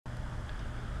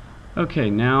Okay,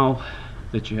 now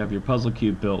that you have your puzzle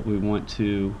cube built, we want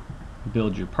to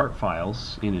build your part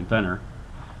files in Inventor.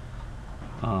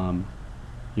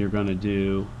 You're going to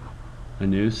do a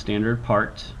new standard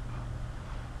part.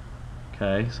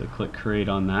 Okay, so click create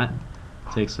on that.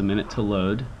 It takes a minute to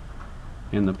load.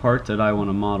 And the part that I want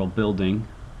to model building,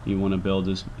 you want to build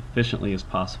as efficiently as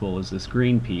possible, is this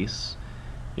green piece.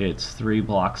 It's 3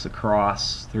 blocks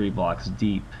across, 3 blocks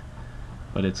deep,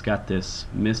 but it's got this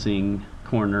missing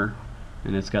corner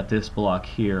and it's got this block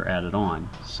here added on.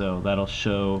 So that'll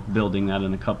show building that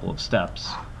in a couple of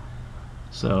steps.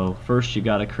 So first you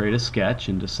got to create a sketch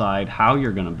and decide how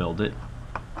you're going to build it.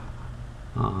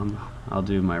 I'll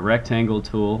do my rectangle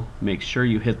tool. Make sure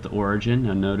you hit the origin.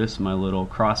 Now notice my little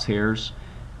crosshairs,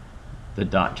 the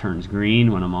dot turns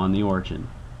green when I'm on the origin.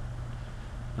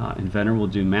 Inventor will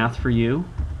do math for you,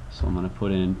 so I'm going to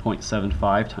put in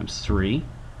 0.75 times 3.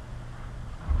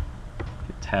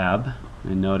 Hit tab,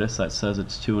 and notice that says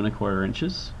it's 2 1/4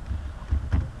 inches,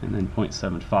 and then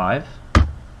 0.75.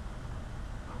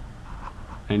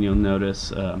 And you'll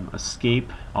notice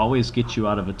escape always gets you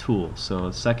out of a tool. So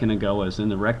a second ago I was in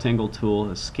the rectangle tool.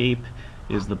 Escape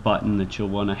is the button that you'll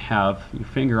want to have your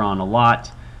finger on a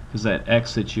lot, because that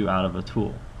exits you out of a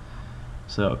tool.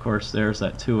 So of course there's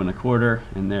that 2 1/4,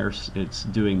 and there's it's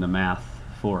doing the math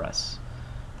for us.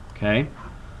 Okay,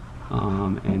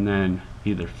 and then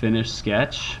either finish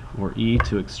sketch or E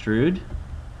to extrude.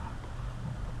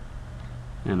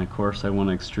 And of course I want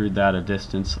to extrude that a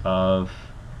distance of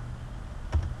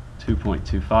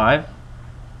 2.25.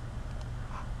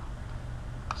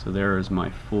 So there is my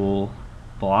full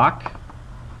block.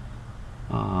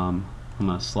 I'm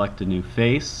going to select a new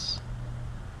face.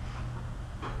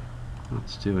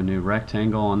 Let's do a new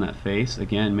rectangle on that face.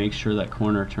 Again, make sure that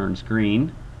corner turns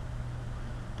green.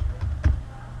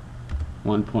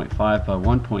 1.5 by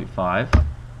 1.5.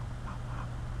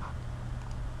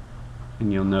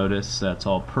 And you'll notice that's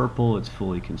all purple, it's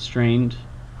fully constrained.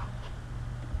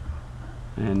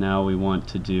 And now we want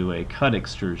to do a cut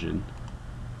extrusion.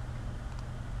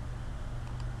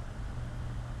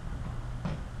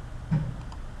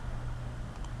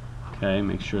 Okay,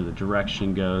 make sure the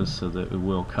direction goes so that it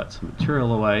will cut some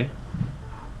material away.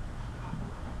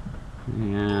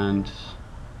 And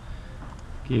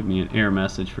gave me an error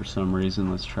message for some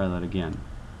reason. Let's try that again.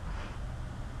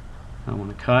 I want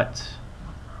to cut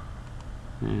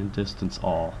and distance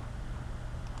all.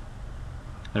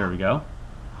 There we go.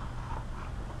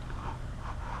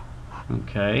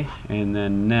 Okay, and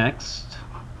then next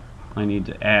I need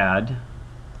to add,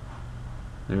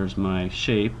 there's my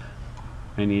shape,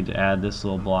 I need to add this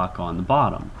little block on the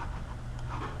bottom.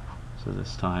 So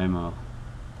this time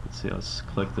let's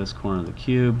click this corner of the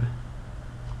cube,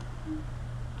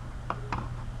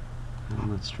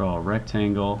 and let's draw a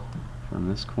rectangle from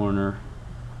this corner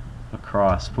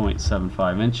across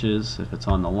 0.75 inches if it's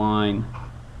on the line.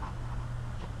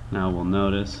 Now we'll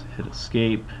notice, hit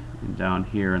escape, and down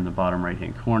here in the bottom right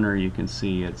hand corner you can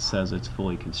see it says it's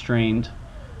fully constrained,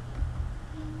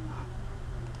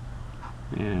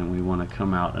 and we want to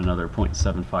come out another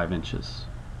 0.75 inches.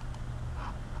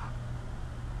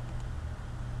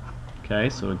 Okay,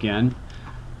 so again,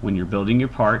 when you're building your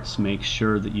parts, make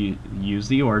sure that you use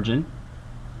the origin,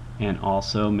 and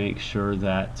also make sure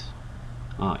that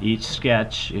each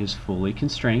sketch is fully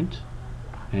constrained,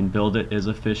 and build it as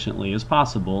efficiently as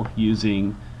possible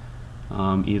using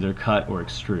either cut or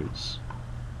extrudes.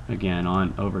 Again,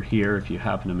 on over here, if you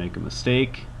happen to make a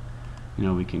mistake,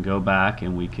 we can go back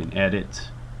and we can edit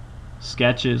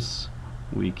sketches,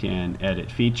 we can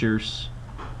edit features,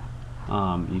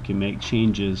 you can make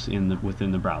changes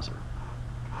within the browser.